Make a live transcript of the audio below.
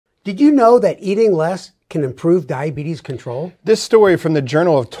Did you know that eating less can improve diabetes control? This story from the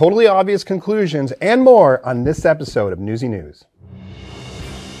Journal of Totally Obvious Conclusions and more on this episode of Newsy News.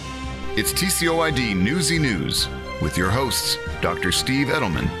 It's TCOID Newsy News with your hosts, Dr. Steve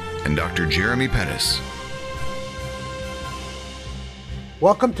Edelman and Dr. Jeremy Pettis.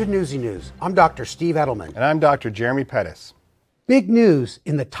 Welcome to Newsy News. I'm Dr. Steve Edelman. And I'm Dr. Jeremy Pettis. Big news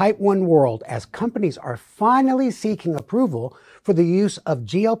in the type 1 world as companies are finally seeking approval for the use of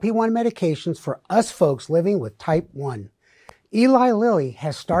GLP-1 medications for us folks living with type 1. Eli Lilly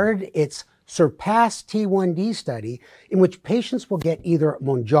has started its Surpass T1D study in which patients will get either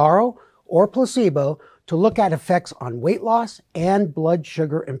Mounjaro or placebo to look at effects on weight loss and blood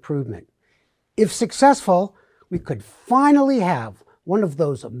sugar improvement. If successful, we could finally have one of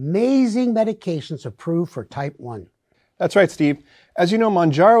those amazing medications approved for type 1. That's right, Steve. As you know,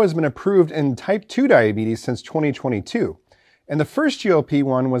 Mounjaro has been approved in type 2 diabetes since 2022. And the first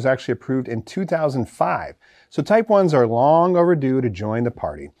GLP-1 was actually approved in 2005. So type 1s are long overdue to join the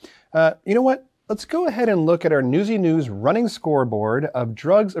party. You know what? Let's go ahead and look at our Newsy News running scoreboard of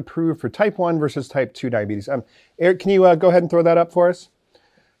drugs approved for type 1 versus type 2 diabetes. Eric, can you go ahead and throw that up for us?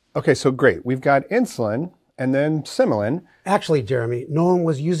 Okay, so great. We've got insulin and then Similan. Actually, Jeremy, no one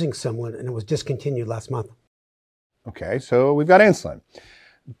was using Similan and it was discontinued last month. Okay, so we've got insulin.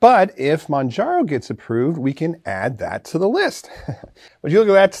 But if Mounjaro gets approved, we can add that to the list. Would you look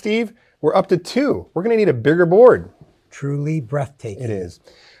at that, Steve? We're up to 2. We're going to need a bigger board. Truly breathtaking. It is.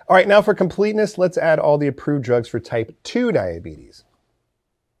 All right, now for completeness, let's add all the approved drugs for type 2 diabetes.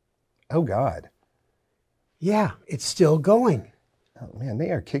 Oh, God. Yeah, it's still going. Oh, man,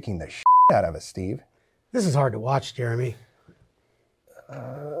 they are kicking the shit out of us, Steve. This is hard to watch, Jeremy.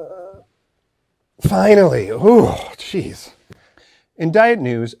 Finally. Ooh, jeez. In diet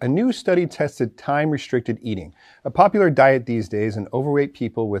news, a new study tested time-restricted eating, a popular diet these days in overweight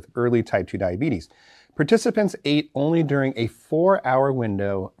people with early type 2 diabetes. Participants ate only during a 4-hour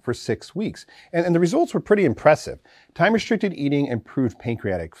window for 6 weeks, and the results were pretty impressive. Time-restricted eating improved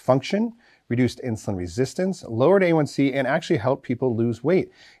pancreatic function, reduced insulin resistance, lowered A1C, and actually helped people lose weight.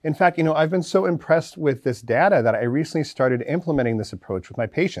 In fact, I've been so impressed with this data that I recently started implementing this approach with my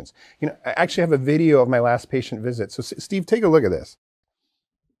patients. I actually have a video of my last patient visit. So Steve, take a look at this.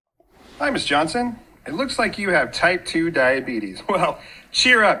 Hi, Ms. Johnson. It looks like you have type 2 diabetes. Well,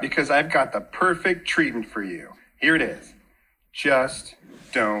 cheer up because I've got the perfect treatment for you. Here it is. Just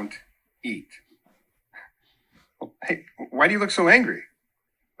don't eat. Hey, why do you look so angry?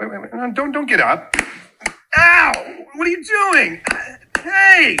 Wait, don't get up. Ow! What are you doing?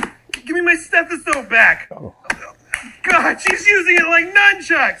 Hey! Give me my stethoscope back. Oh. God, she's using it like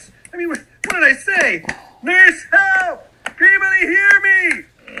nunchucks. I mean, what did I say? Nurse, help! Can anybody hear me?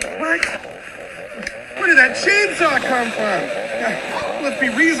 What? Where did that chainsaw come from? Let's be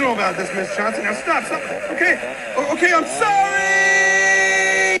reasonable about this, Miss Johnson. Now stop. Okay, I'm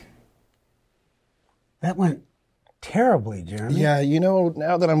sorry! That went terribly, Jeremy. Yeah,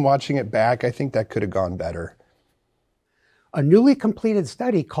 now that I'm watching it back, I think that could have gone better. A newly completed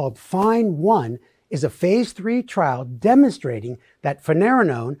study called FINE-1 is a phase 3 trial demonstrating that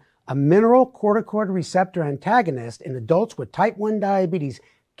Finerenone, a mineral corticoid receptor antagonist in adults with type 1 diabetes,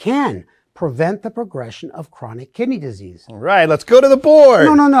 can prevent the progression of chronic kidney disease. All right, let's go to the board.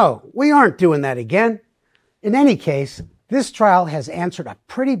 No. We aren't doing that again. In any case, this trial has answered a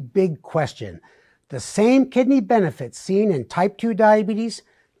pretty big question. The same kidney benefits seen in type 2 diabetes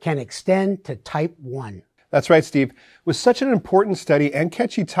can extend to type 1. That's right, Steve. With such an important study and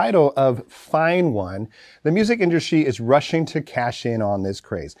catchy title of FINE-1, the music industry is rushing to cash in on this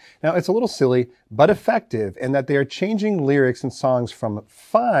craze. Now, it's a little silly, but effective in that they are changing lyrics in songs from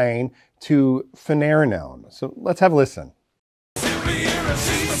fine to Finerenone. So let's have a listen.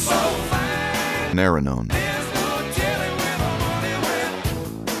 Finerenone.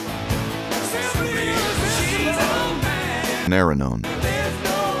 Finerenone.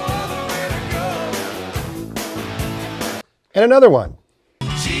 And another one.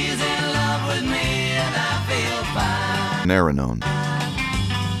 She's in love with me and I feel fine. Finerenone.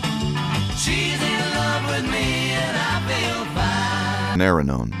 She's in love with me and I feel fine.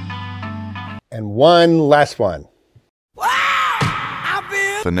 Finerenone. And one last one. Wow! I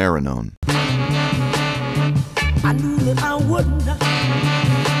feel Finerenone. I knew that I wouldn't.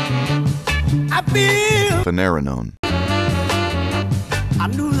 I feel Finerenone. I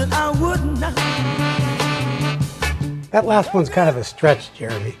knew that I wouldn't. That last one's kind of a stretch,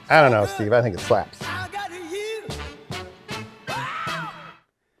 Jeremy. I don't know, Steve. I think it slaps.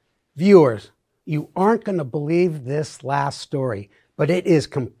 Viewers, you aren't going to believe this last story, but it is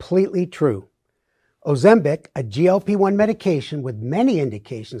completely true. Ozempic, a GLP-1 medication with many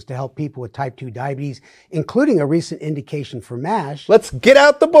indications to help people with type 2 diabetes, including a recent indication for MASH. Let's get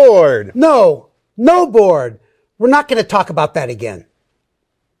out the board. No board. We're not going to talk about that again.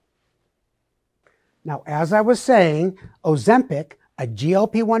 Now, as I was saying, Ozempic, a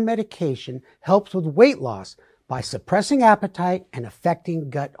GLP-1 medication, helps with weight loss by suppressing appetite and affecting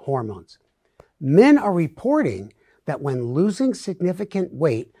gut hormones. Men are reporting that when losing significant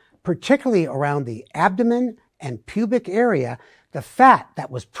weight, particularly around the abdomen and pubic area, the fat that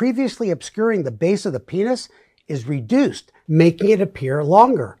was previously obscuring the base of the penis is reduced, making it appear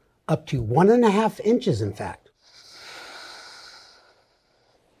longer, up to 1.5 inches, in fact.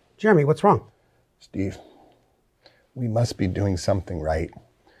 Jeremy, what's wrong? Steve, we must be doing something right.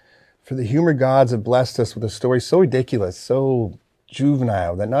 For the humor gods have blessed us with a story so ridiculous, so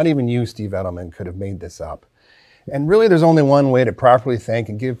juvenile, that not even you, Steve Edelman, could have made this up. And really, there's only one way to properly thank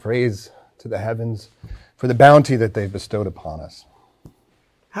and give praise to the heavens for the bounty that they've bestowed upon us.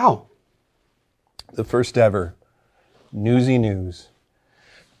 How? The first ever Newsy News.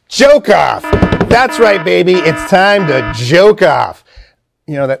 Joke off! That's right, baby. It's time to joke off.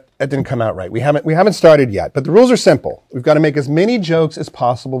 You know, that didn't come out right. We haven't started yet, but the rules are simple. We've got to make as many jokes as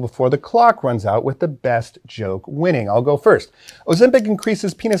possible before the clock runs out, with the best joke winning. I'll go first. Ozempic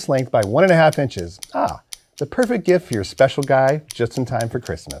increases penis length by 1.5 inches. The perfect gift for your special guy just in time for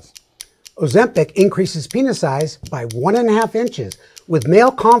Christmas. Ozempic increases penis size by 1.5 inches. With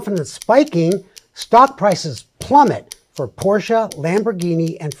male confidence spiking, stock prices plummet for Porsche,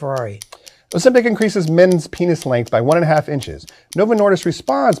 Lamborghini, and Ferrari. Ozempic increases men's penis length by 1.5 inches. Novo Nordisk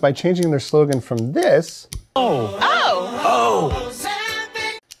responds by changing their slogan from this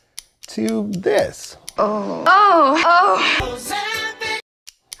to this.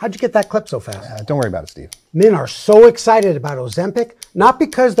 How'd you get that clip so fast? Don't worry about it, Steve. Men are so excited about Ozempic, not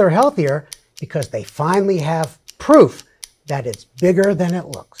because they're healthier, because they finally have proof that it's bigger than it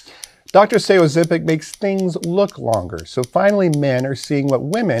looks. Doctors say Ozempic makes things look longer, so finally men are seeing what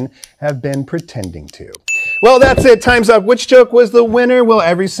women have been pretending to. Well, that's it. Time's up. Which joke was the winner? Well,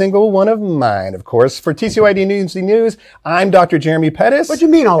 every single one of mine, of course. For TCYD Newsy News, I'm Dr. Jeremy Pettis. What do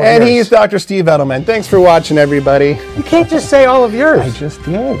you mean all of yours? And yours? he's Dr. Steve Edelman. Thanks for watching, everybody. You can't just say all of yours. I just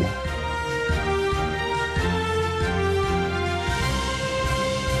did.